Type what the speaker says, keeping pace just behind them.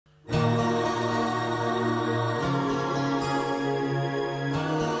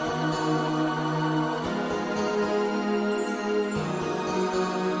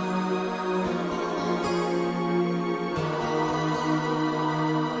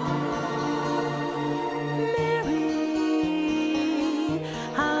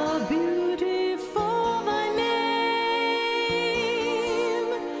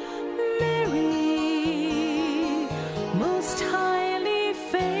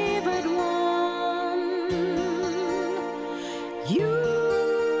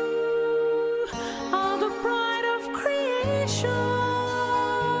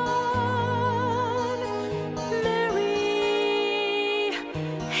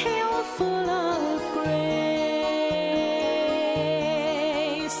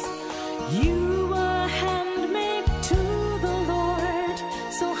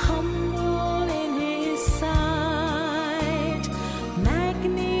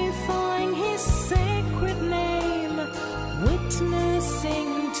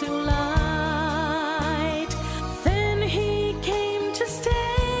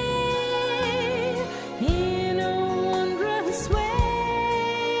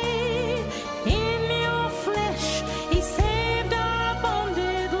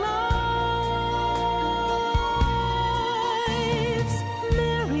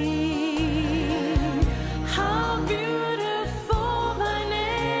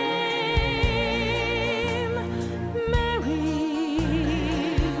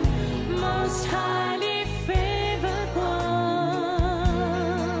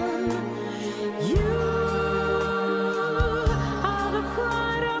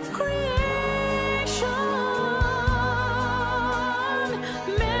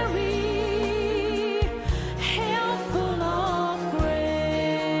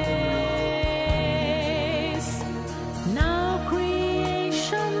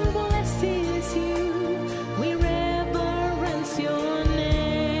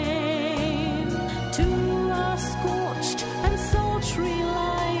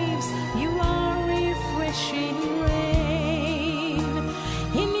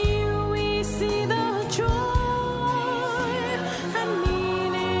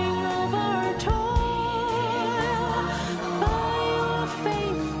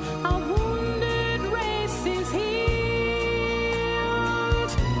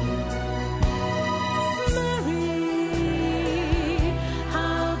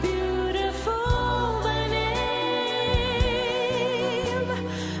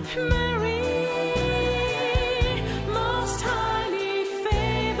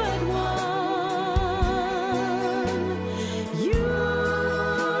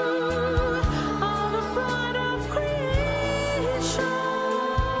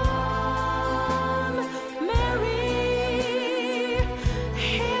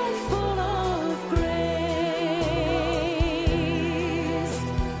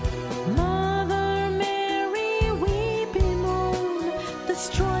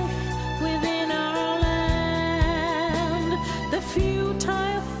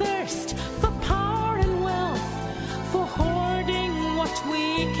futile thirst for power and wealth, for hoarding what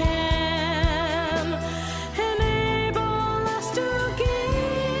we can. Enable us to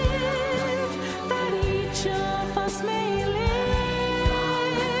give, that each of us may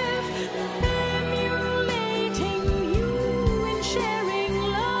live, emulating you in sharing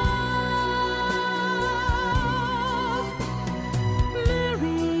love.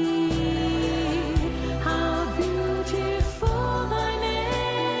 Mary, how beautiful thy name.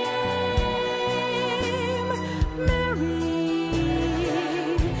 Mary,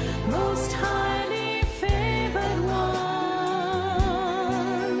 most highly favored one.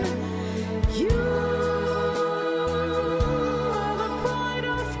 You are the pride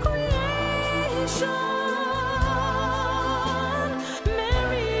of creation.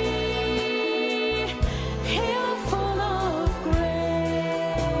 Mary, hail full of grace.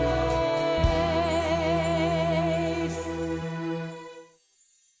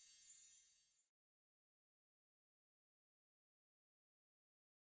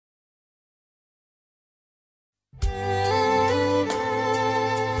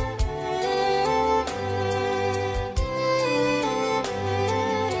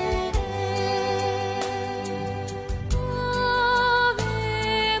 Ave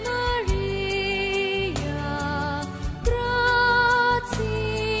Maria, Gratia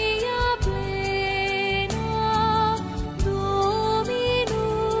Plena,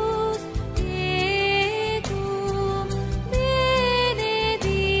 Dominus tecum,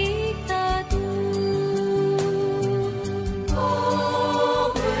 benedicta tu.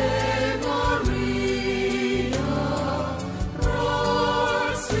 Ave Maria,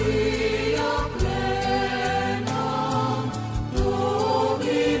 Gratia Plena,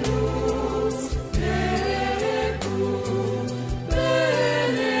 Dominus tecum,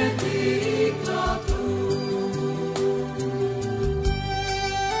 benedicta tu.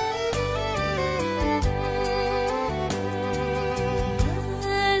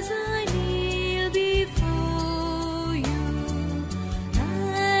 As I kneel before you,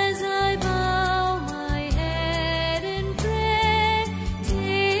 as I bow my head in prayer,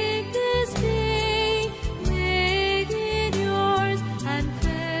 take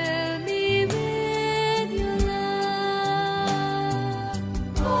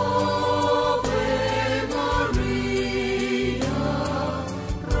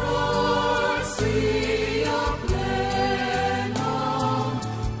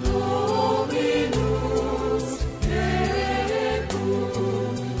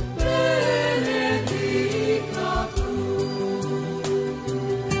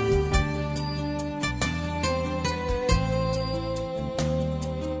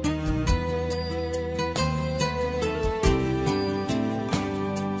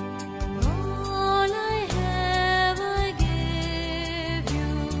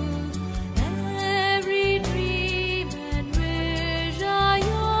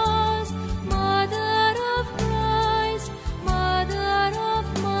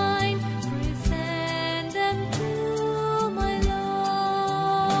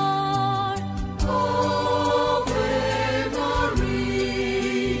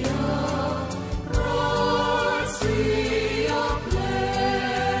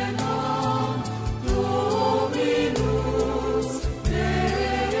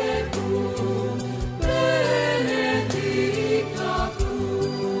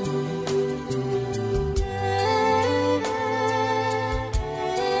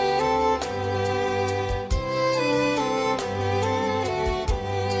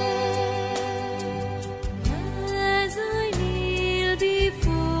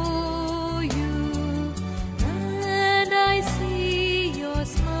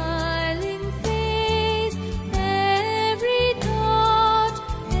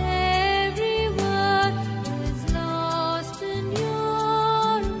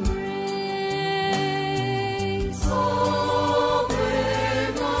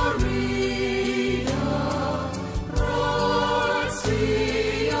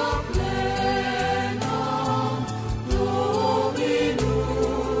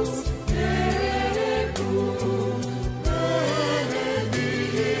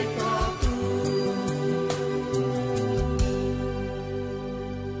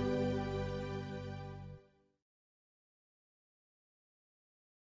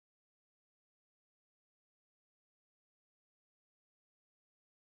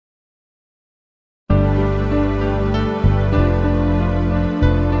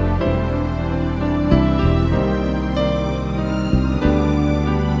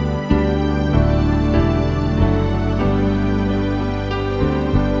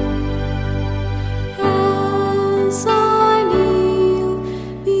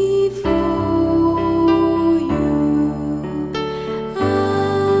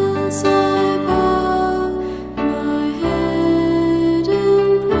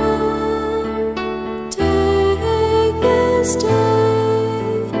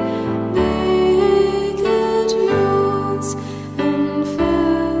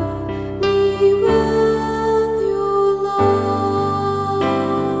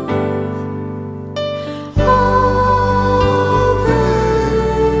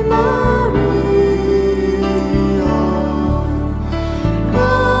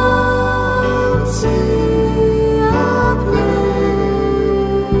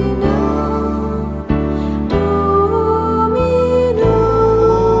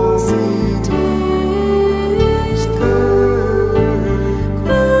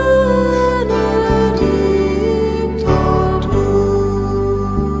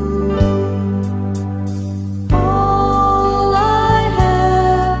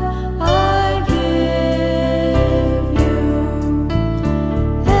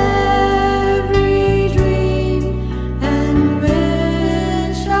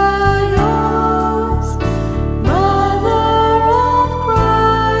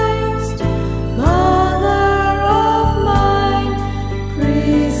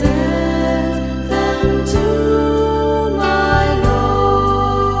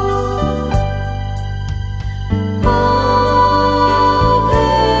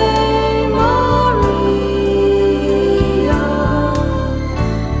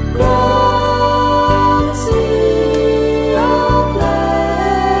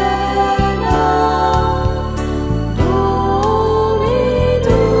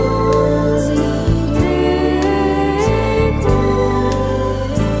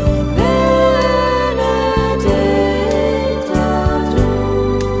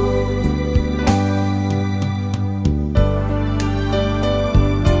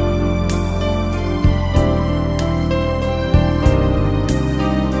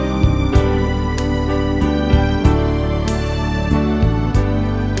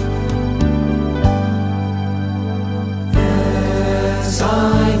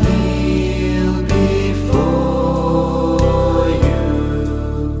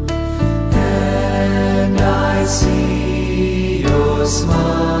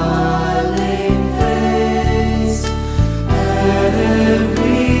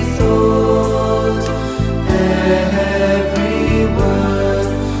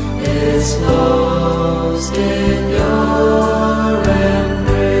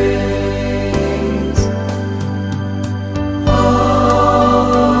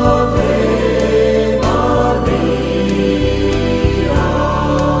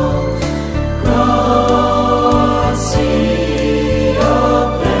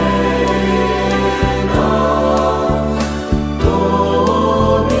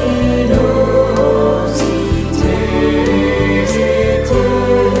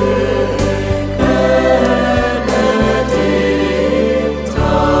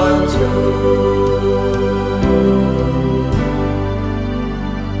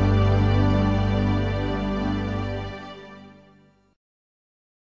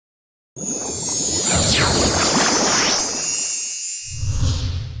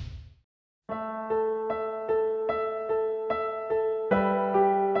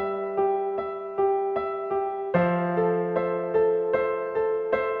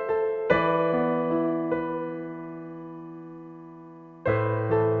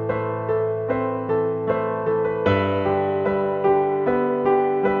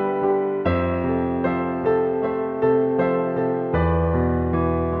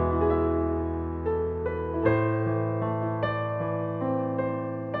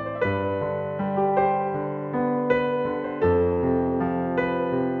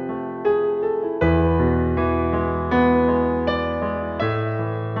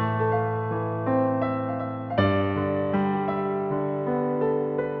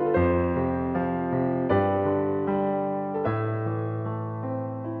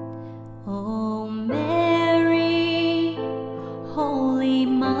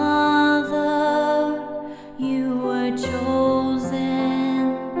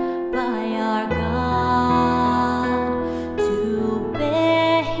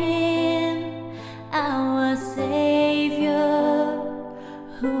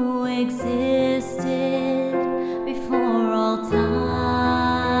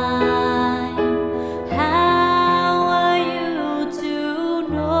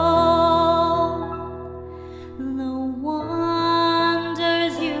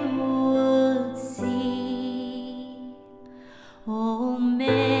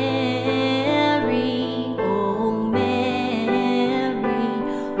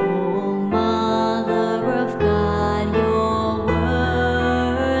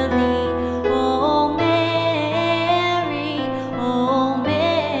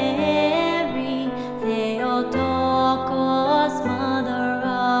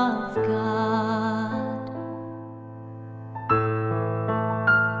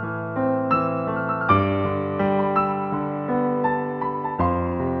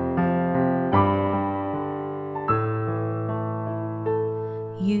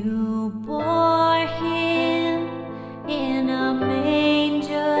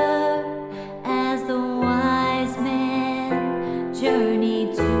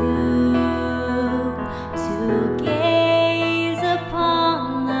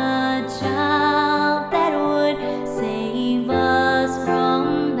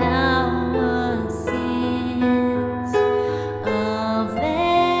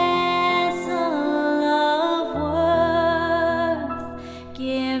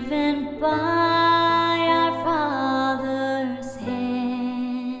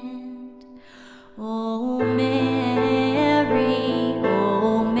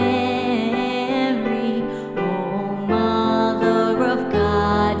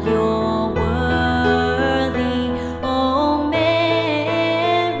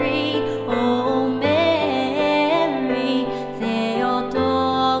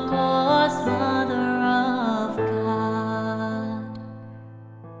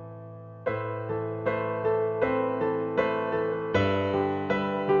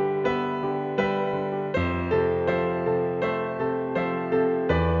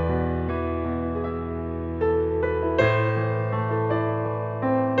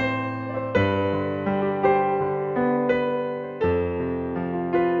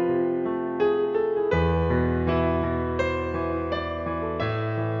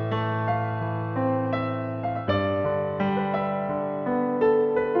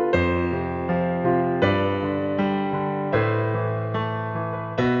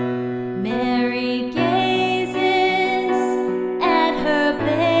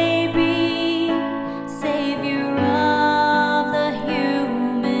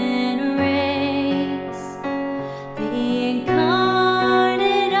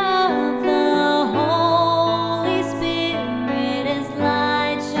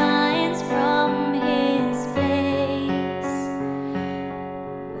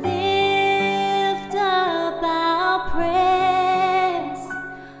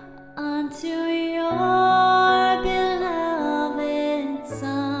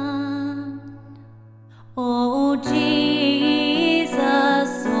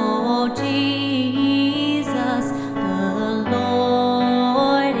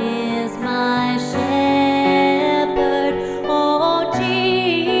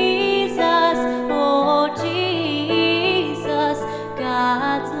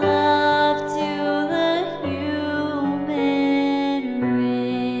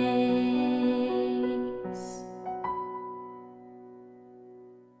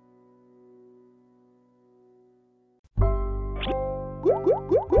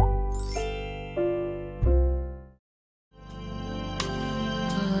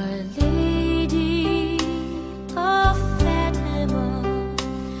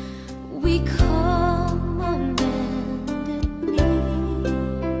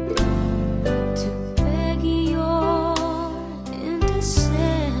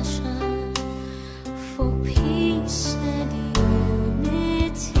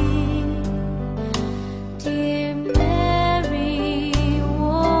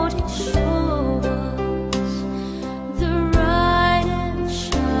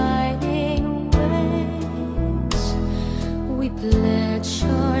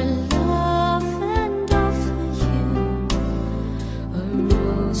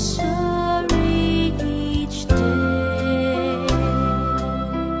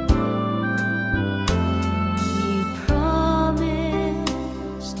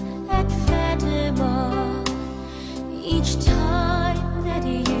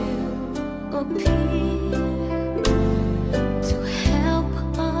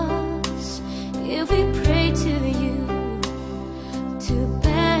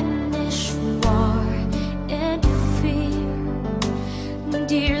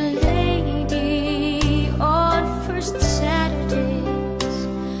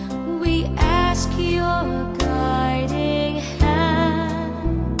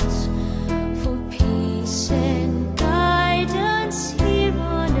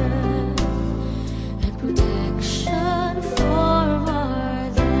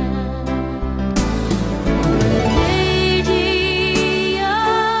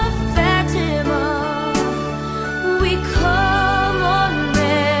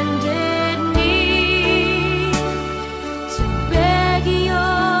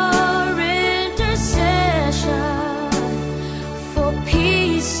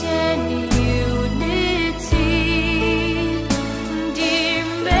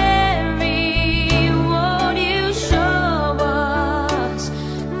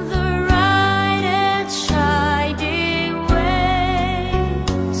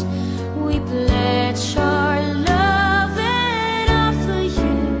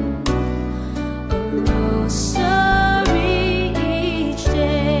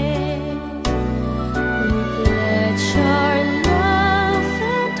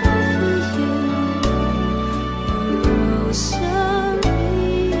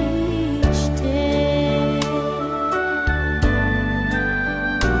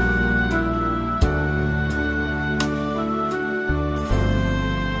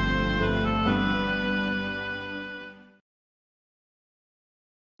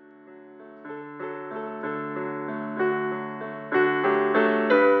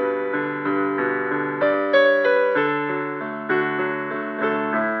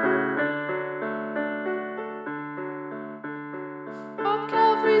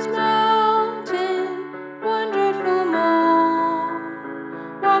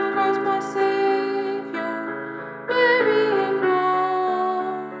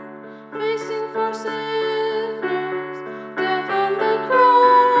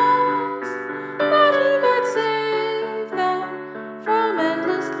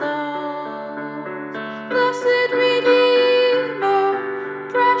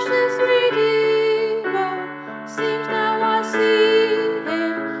Seems now I see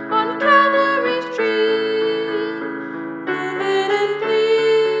him on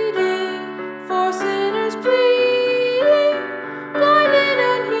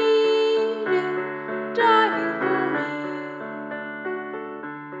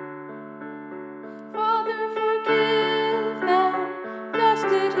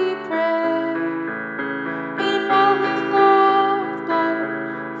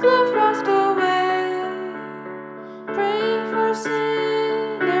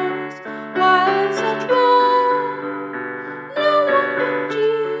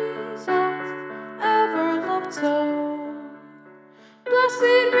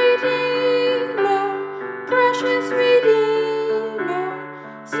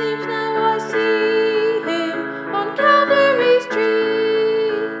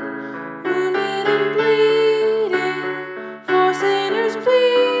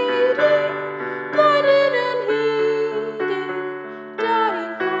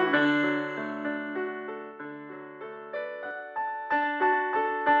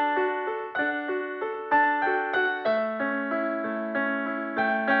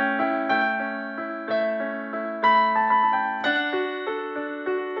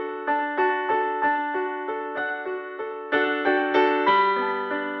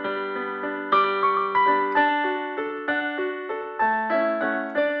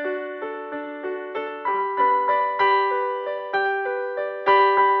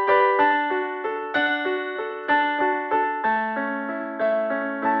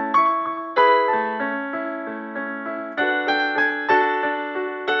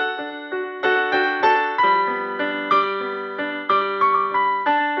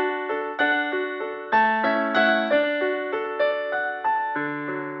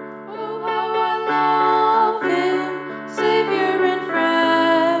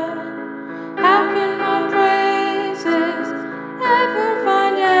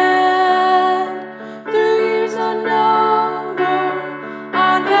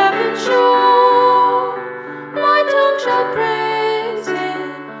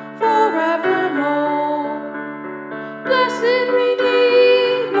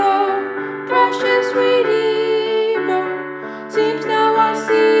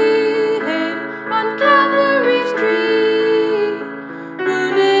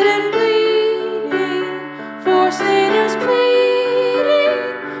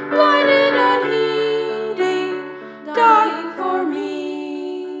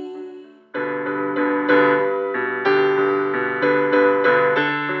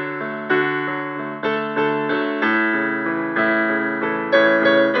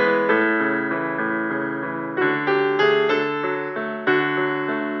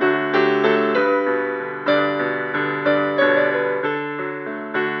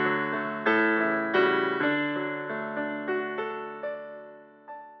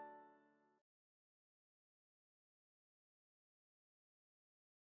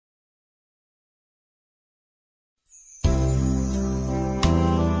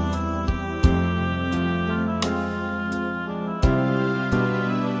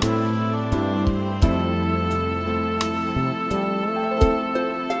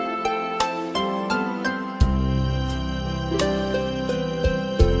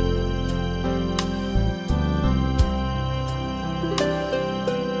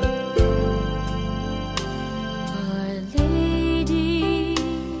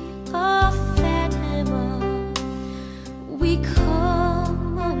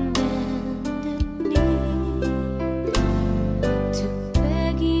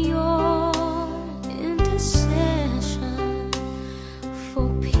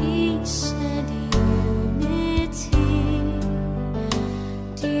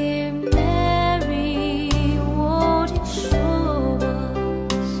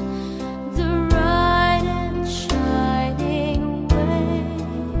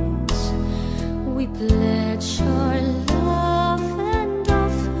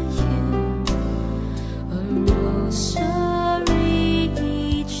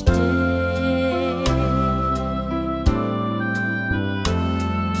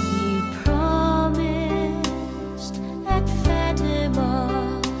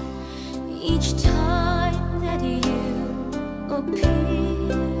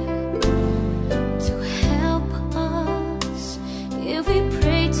to help us if we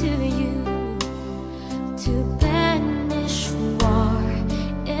pray to you to banish war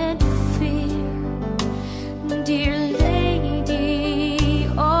and fear. Dear Lady,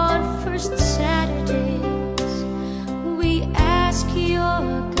 on first Saturdays we ask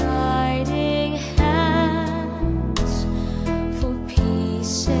your guiding hands for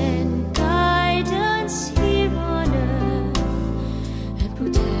peace and guidance here on earth and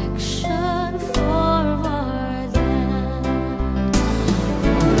protection for our land.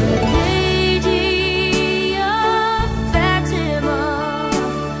 Lady of Fatima,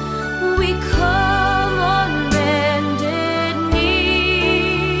 we come on bended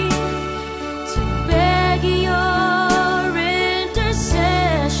knee to beg your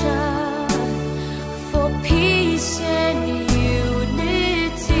intercession for peace and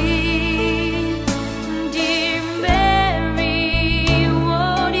unity. Dear Mary,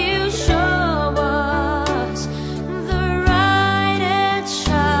 won't you show us the right and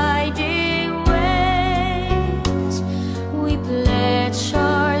shining ways? We pledge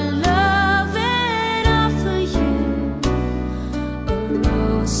our love and offer you a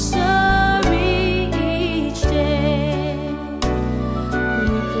rosary each day.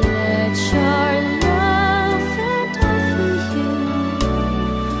 We pledge our love and offer you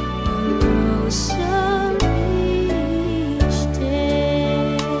a rosary each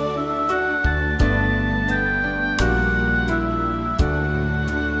day.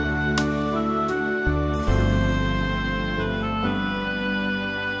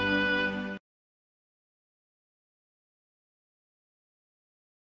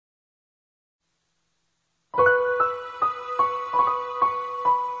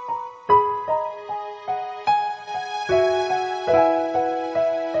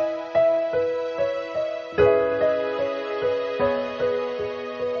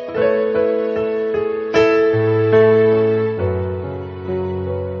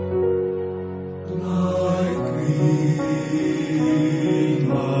 My Queen,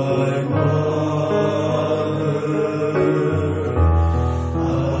 my Mother, I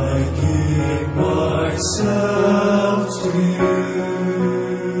give myself to you,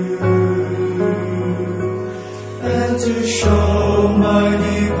 and to show my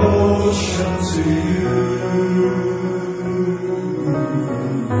devotion to you,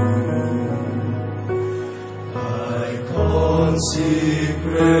 I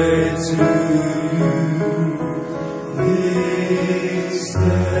consecrate to you this day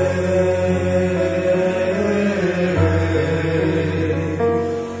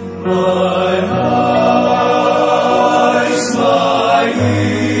my eyes, my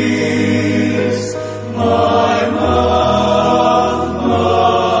ears, my mouth,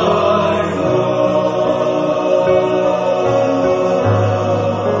 my heart,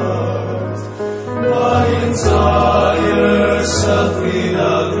 my entire self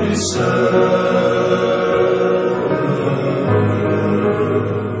without reserve.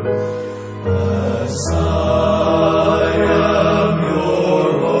 As I am your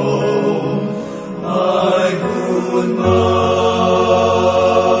own, my good mother,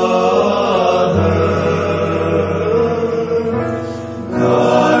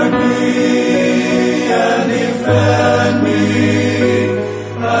 guard me and defend me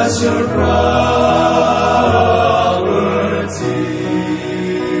as your property.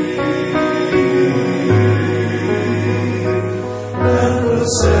 And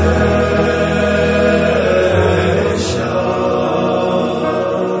possession.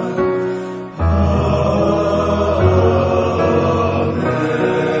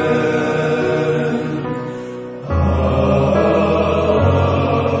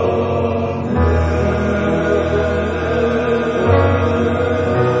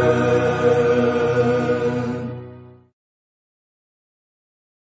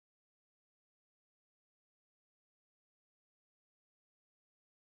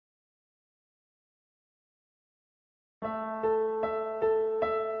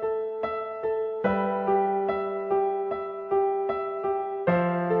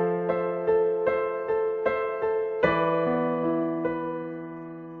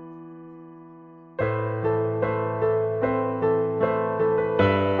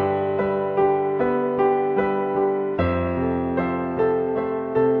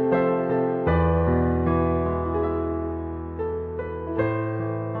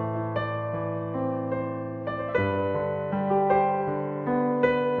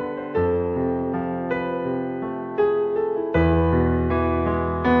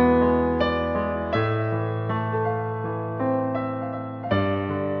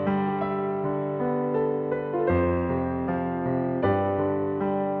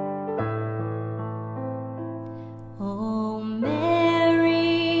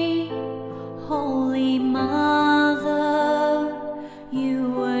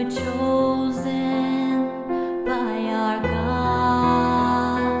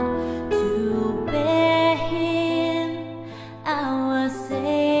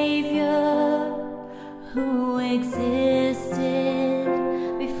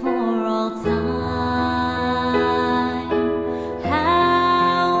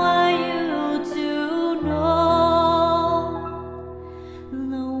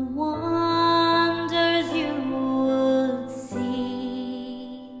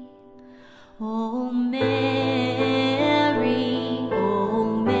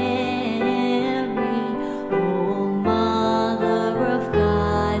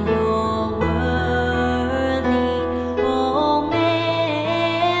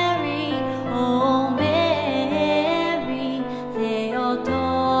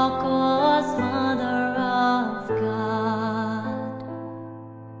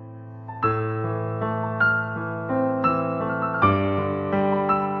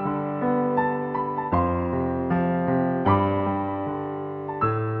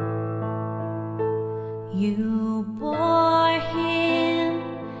 You bore him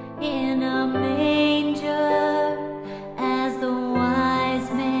in a manger as the wise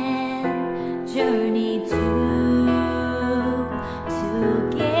men journeyed to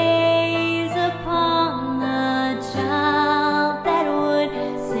gaze upon the child that would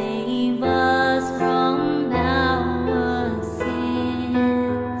save us from our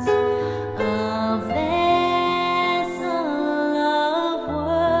sins. A vessel of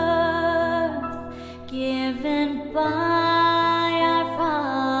worth given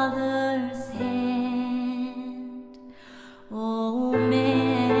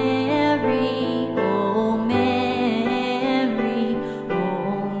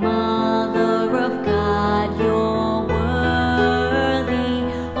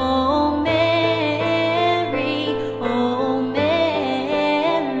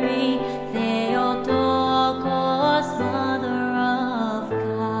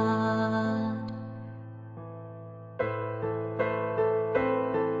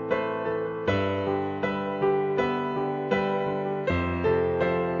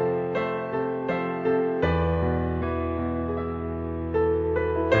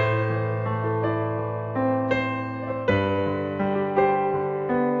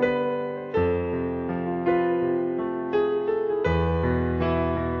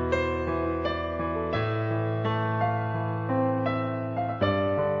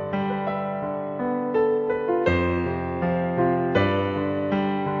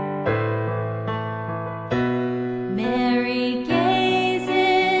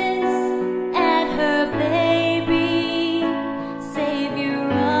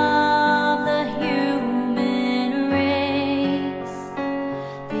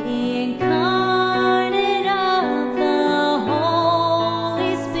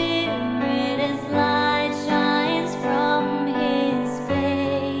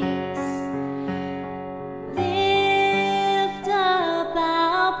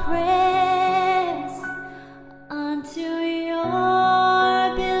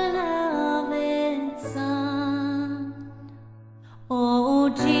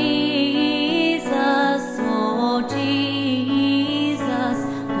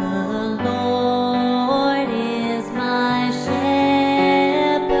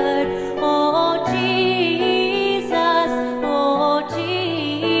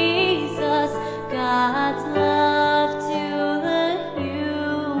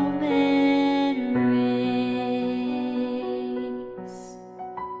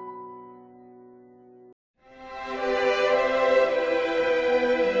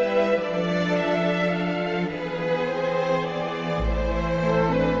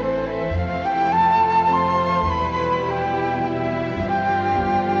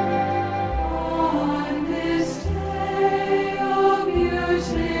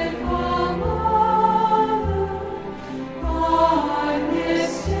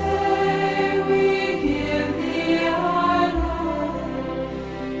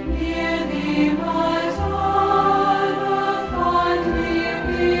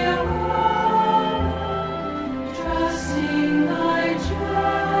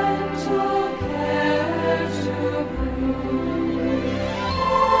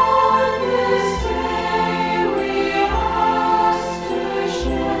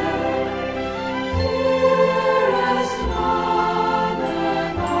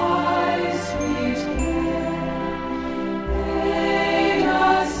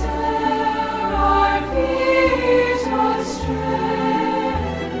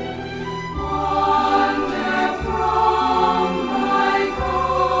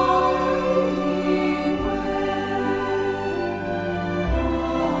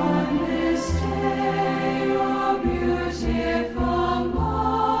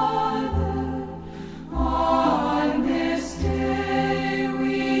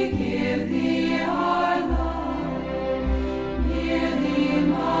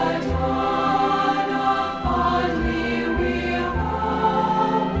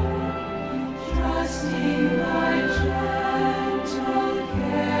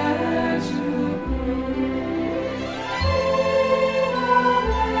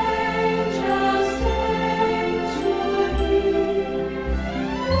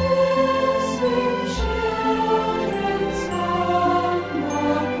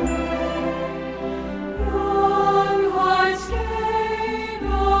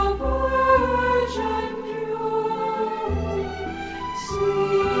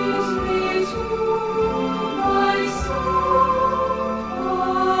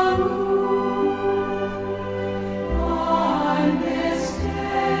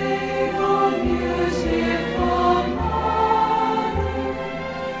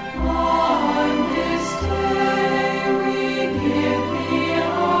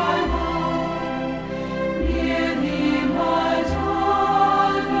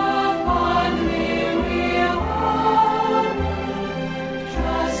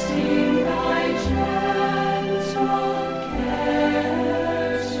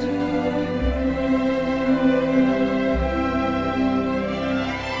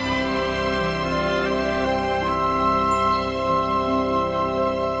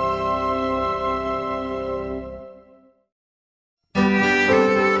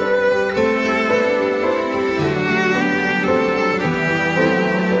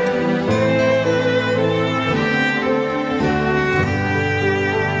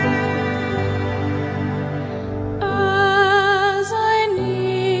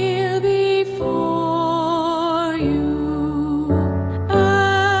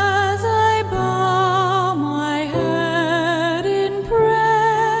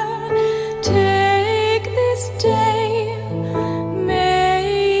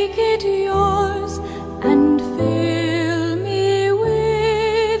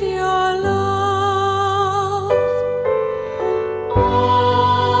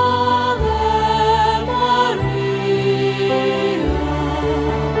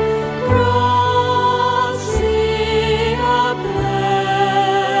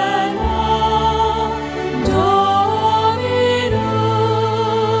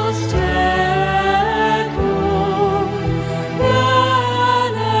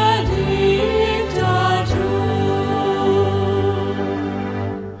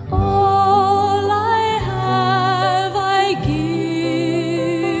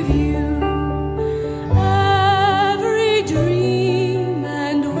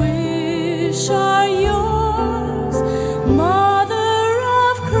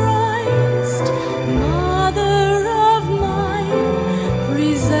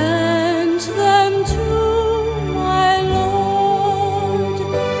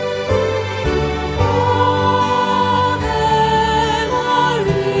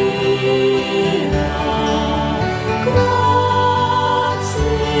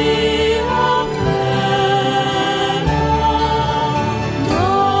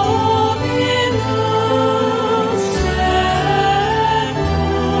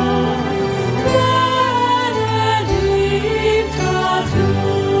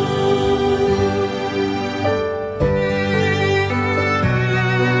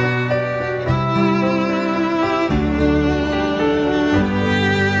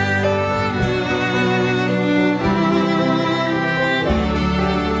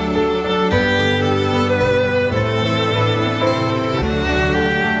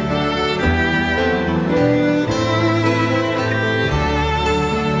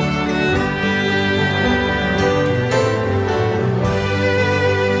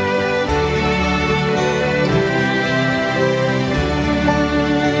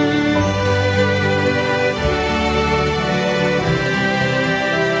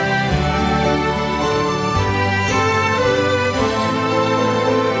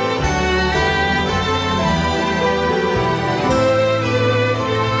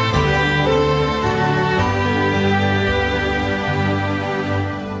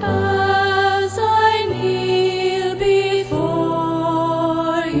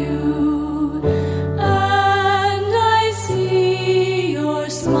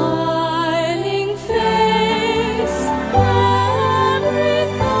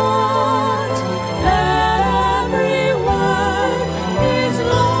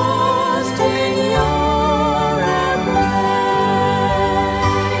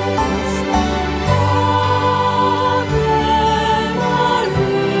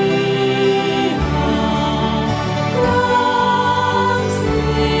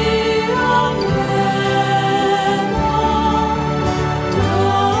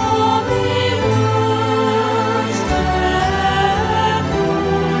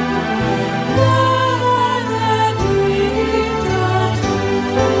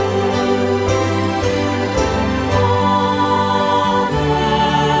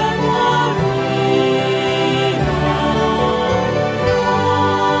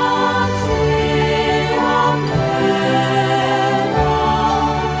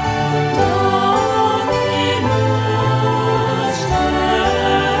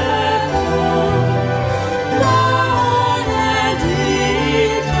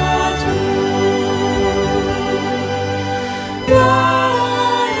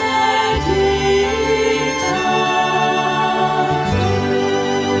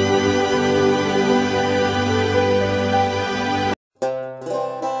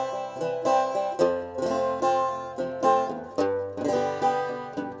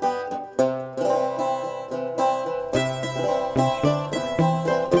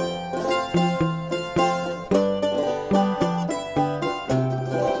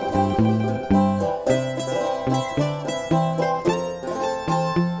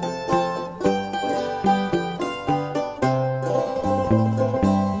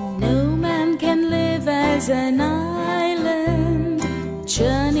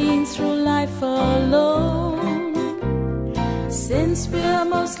Since we're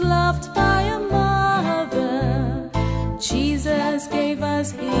most loved by a mother, Jesus gave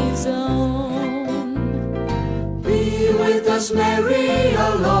us his own. Be with us, Mary,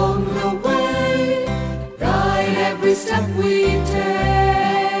 along the way. Guide every step we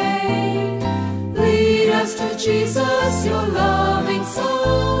take. Lead us to Jesus, your loving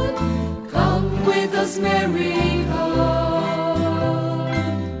Son. Come with us, Mary, come.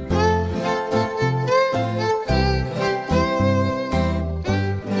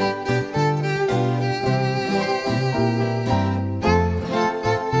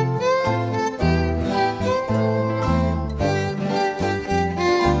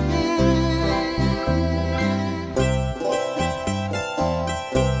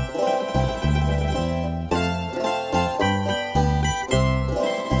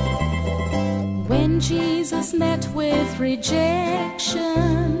 Jesus met with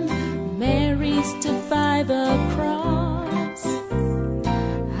rejection, Mary stood by the cross.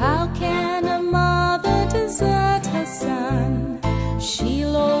 How can a mother desert her son?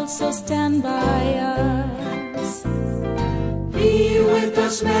 She'll also stand by us. Be with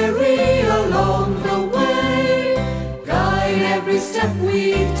us, Mary, along the way. Guide every step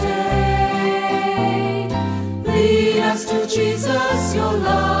we take. Lead us to Jesus, your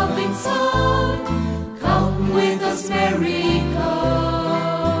loving Son. Come with us, Mary, come.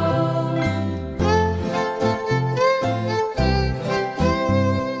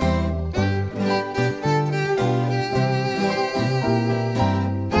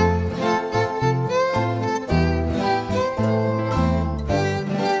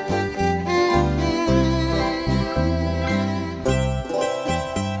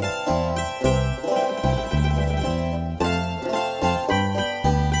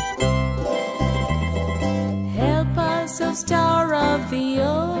 Star of the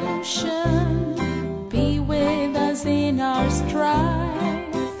ocean, be with us in our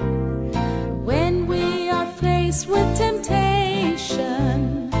strife. When we are faced with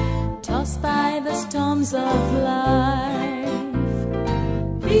temptation, tossed by the storms of life.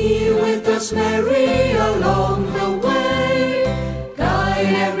 Be with us, Mary, along the way.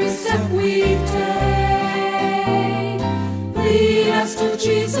 Guide every step we take. Lead us to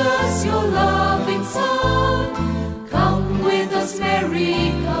Jesus, your loving Son. Come with us,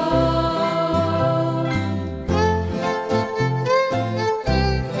 Mary, come.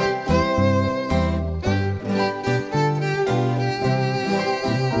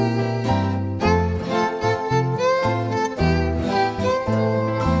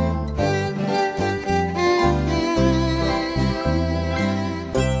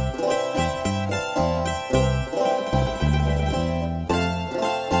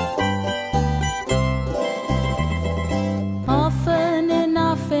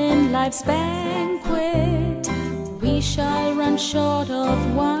 Life's banquet, we shall run short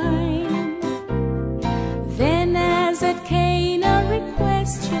of wine. Then as at Cana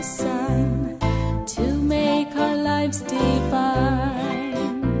request your Son to make our lives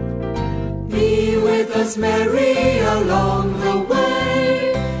divine. Be with us, Mary, along the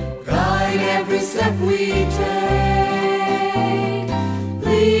way. Guide every step we take.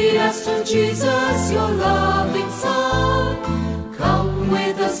 Lead us to Jesus, your loving Son. Come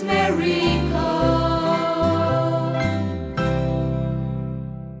with us, Mary, come.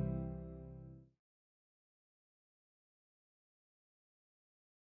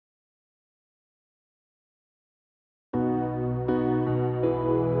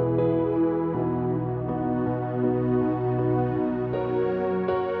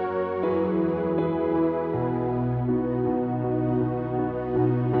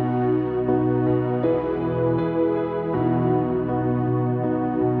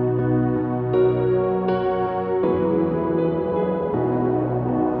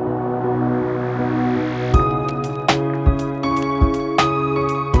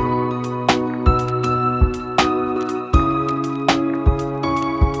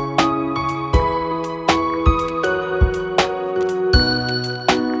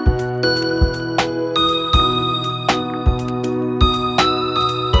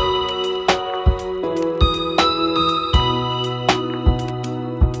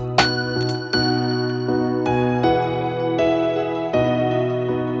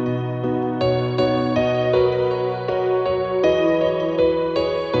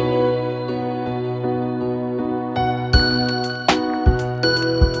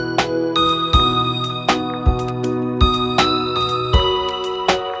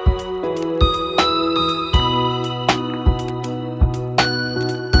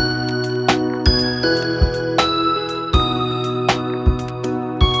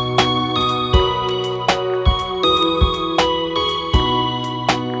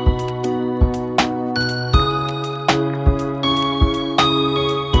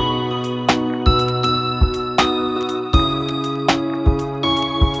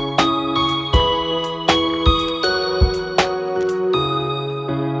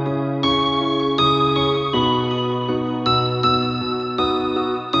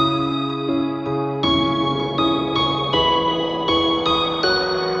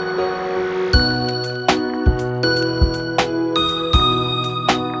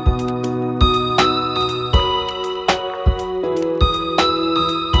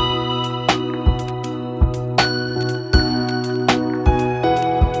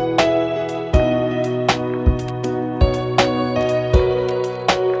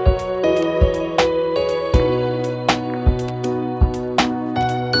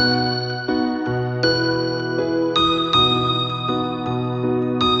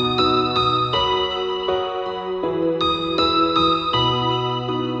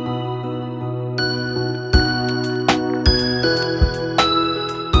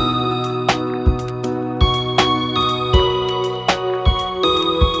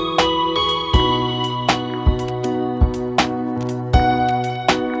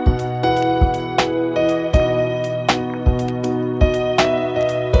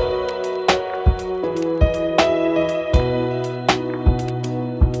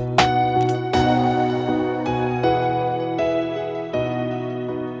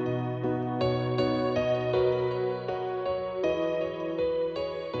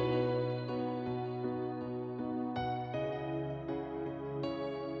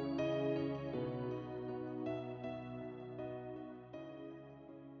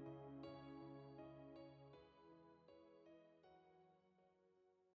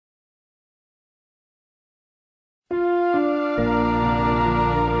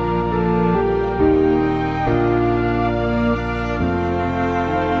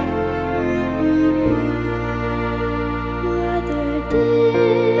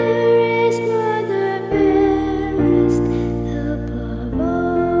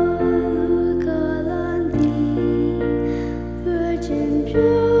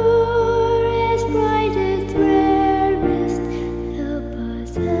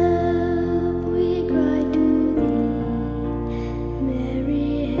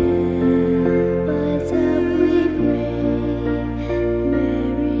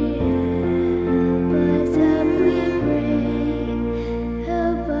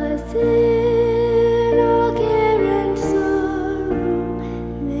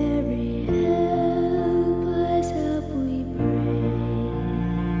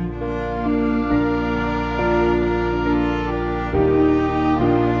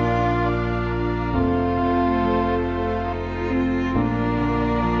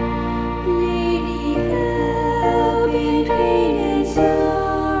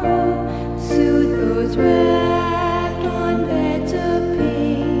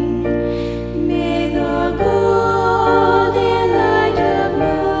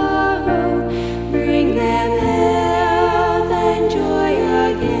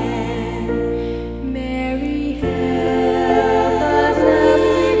 again. Mary, help us as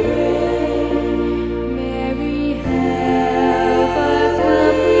we pray. Mary, help us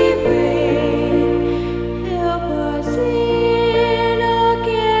as we pray. Help us in our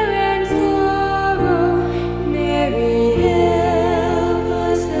care and sorrow. Mary, help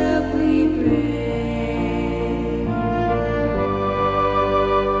us as we pray.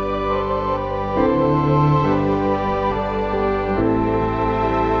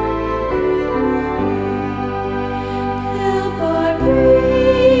 Help our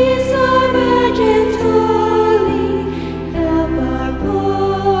priests, our virgins holy. Help our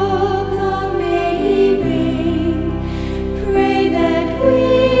Pope, long may he reign. Pray that we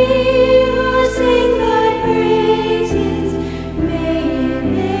who sing thy praises may in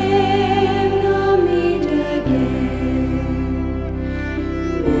him not meet again.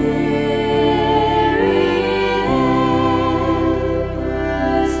 Mary, help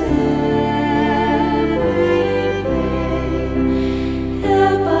us, help we pray.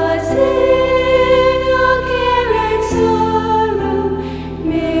 Help us in our care and sorrow.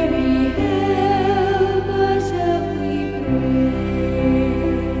 Mary, help us, help we pray.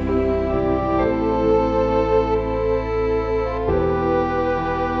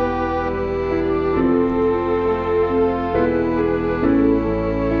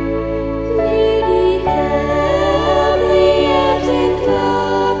 Lady, help the absent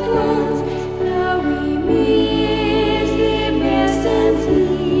loved ones. Now we miss the best and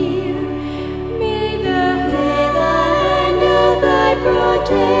dear. May the hand of thy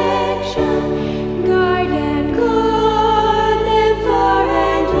protection guide and guard them far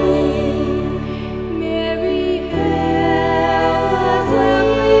and near. Mary, help us when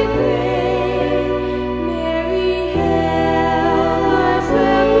we pray. Mary, help us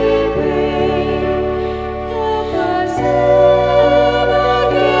when we pray. Help us in our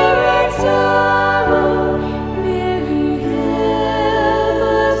care and sorrow. Mary, help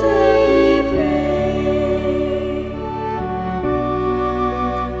us when we pray.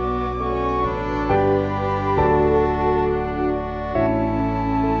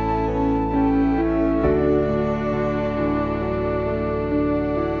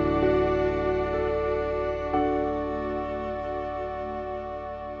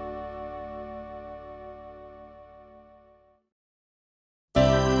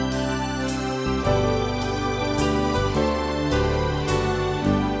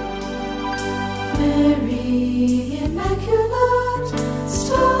 Mary, Immaculate,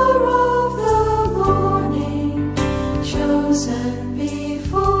 Star of the morning, chosen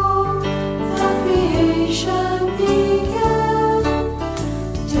before the creation began,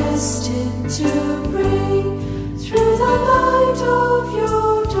 destined to bring through the light of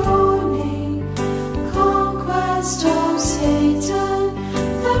your dawning conquest of Satan,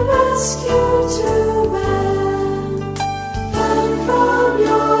 the rescue to man. And from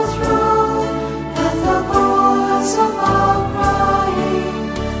your throne, at the voice of our crying,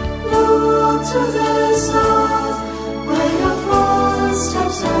 look to this earth where your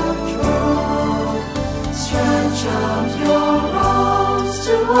footsteps have trod. Stretch out your arms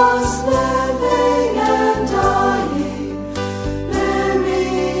to us, living and dying. Mary,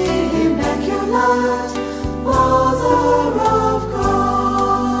 Immaculate, Mother of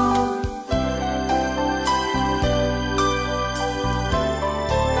God.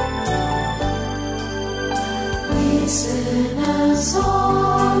 We sinners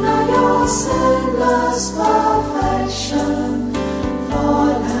honor your sinless perfection,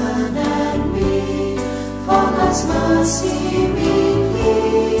 fallen and weak, for God's mercy we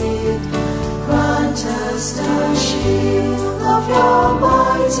plead. Grant us the shield of your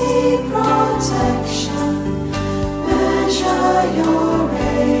mighty protection. Measure your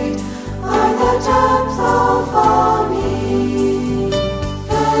aid by the depth of our need.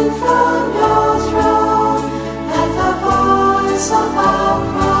 And from your throne, at the voice of our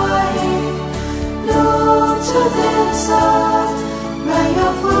crying, look to this earth where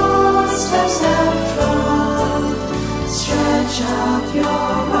your footsteps have trod. Stretch out your